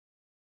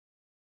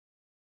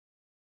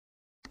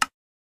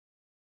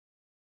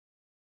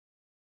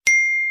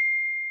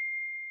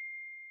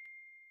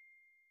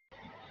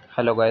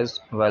Hello guys,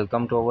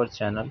 welcome to our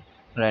channel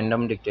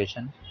Random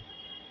Dictation.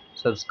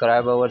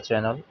 Subscribe our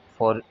channel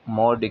for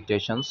more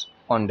dictations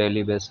on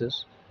daily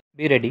basis.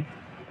 Be ready.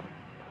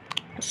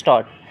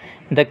 Start.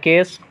 The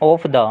case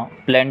of the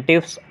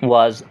plaintiffs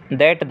was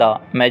that the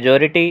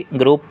majority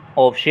group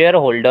of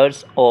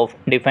shareholders of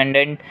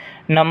defendant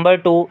number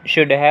 2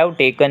 should have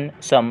taken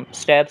some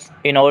steps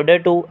in order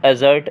to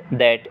assert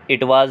that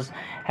it was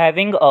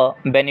having a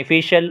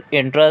beneficial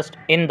interest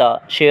in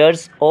the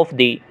shares of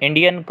the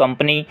Indian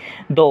company,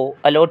 though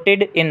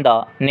allotted in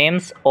the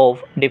names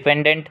of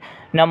defendant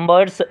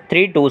numbers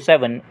 3 to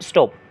 7.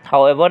 Stop.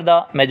 However,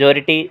 the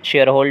majority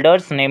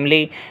shareholders,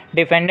 namely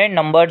defendant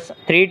numbers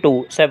 3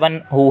 to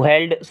 7, who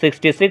held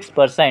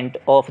 66%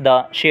 of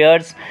the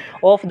shares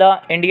of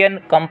the Indian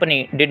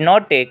company, did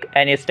not take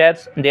any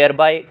steps,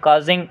 thereby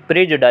causing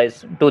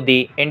prejudice to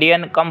the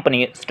Indian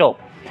company. Stop.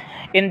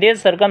 In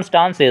these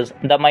circumstances,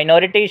 the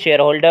minority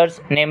shareholders,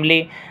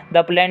 namely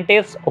the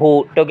plaintiffs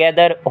who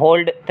together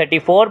hold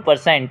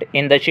 34%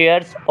 in the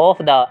shares of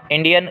the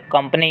Indian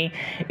company,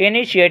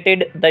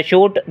 initiated the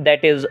suit,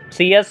 that is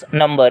CS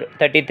number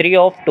 33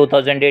 of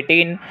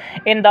 2018,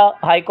 in the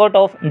High Court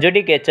of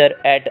Judicature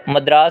at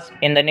Madras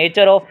in the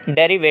nature of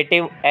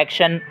derivative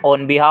action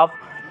on behalf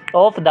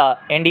of the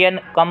Indian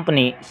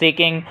company,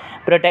 seeking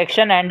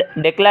protection and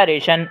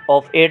declaration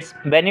of its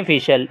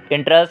beneficial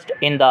interest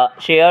in the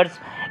shares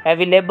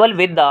available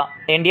with the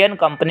Indian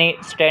company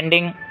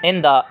standing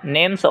in the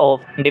names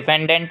of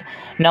defendant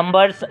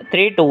numbers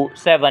 3 to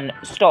 7.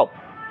 Stop.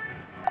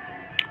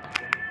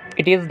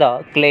 It is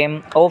the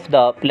claim of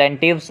the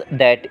plaintiffs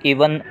that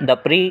even the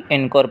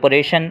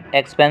pre-incorporation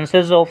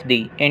expenses of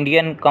the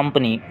Indian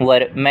company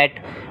were met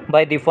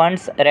by the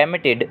funds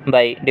remitted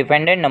by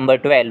defendant number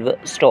 12.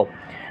 Stop.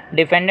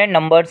 Defendant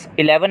numbers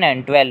 11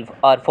 and 12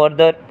 are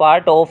further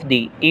part of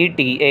the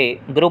ETA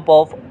group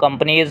of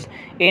companies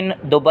in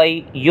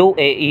Dubai,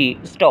 UAE.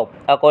 Stop.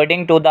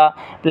 According to the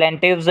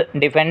plaintiffs,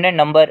 defendant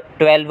number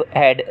 12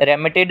 had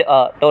remitted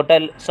a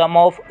total sum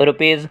of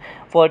rupees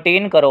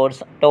 14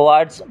 crores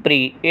towards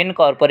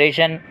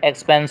pre-incorporation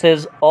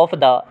expenses of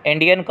the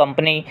Indian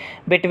company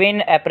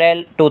between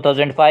April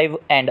 2005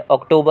 and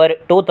October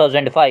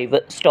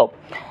 2005. Stop.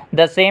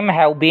 The same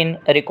have been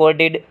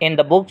recorded in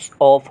the books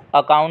of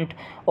account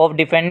of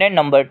defendant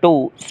number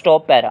 2.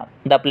 Stop para.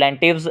 The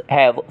plaintiffs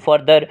have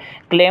further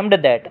claimed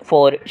that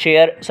for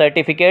share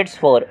certificates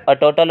for a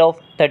total of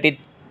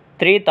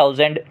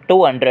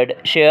 3,200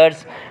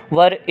 shares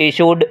were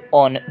issued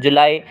on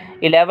July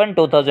 11,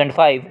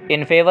 2005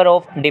 in favor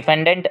of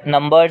defendant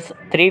numbers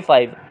 3,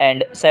 5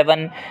 and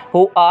 7,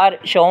 who are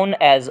shown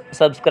as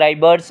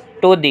subscribers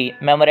to the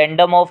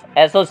Memorandum of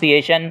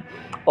Association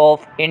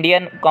of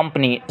Indian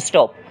Company.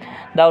 Stop.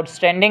 The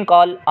outstanding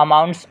call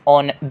amounts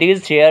on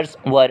these shares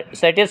were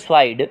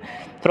satisfied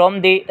from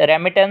the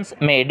remittance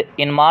made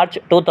in March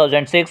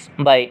 2006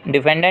 by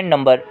defendant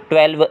number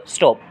 12.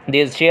 Stop.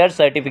 These share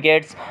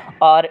certificates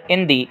are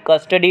in the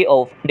custody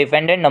of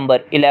defendant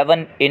number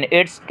 11 in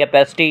its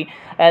capacity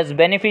as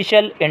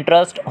beneficial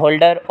interest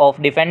holder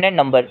of defendant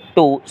number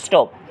 2.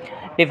 Stop.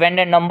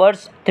 Defendant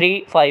numbers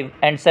 3, 5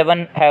 and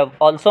 7 have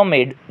also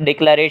made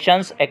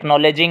declarations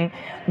acknowledging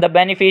the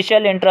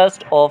beneficial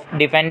interest of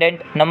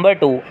defendant number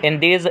 2 in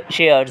these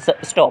shares.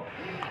 Stop.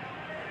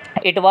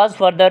 It was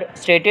further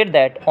stated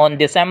that on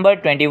December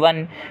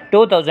 21,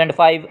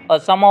 2005, a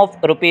sum of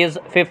rupees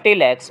 50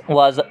 lakhs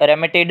was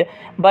remitted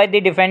by the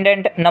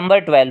defendant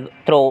number 12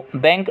 through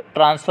bank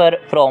transfer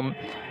from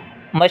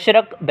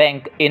Mashrak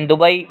Bank in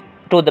Dubai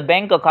to the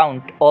bank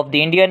account of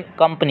the Indian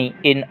company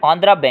in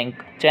Andhra Bank,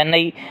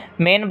 Chennai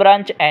main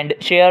branch, and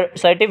share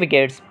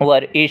certificates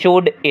were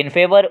issued in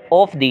favor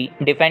of the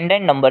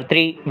defendant number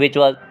 3, which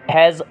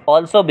has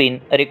also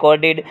been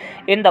recorded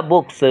in the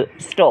books.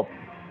 Stop.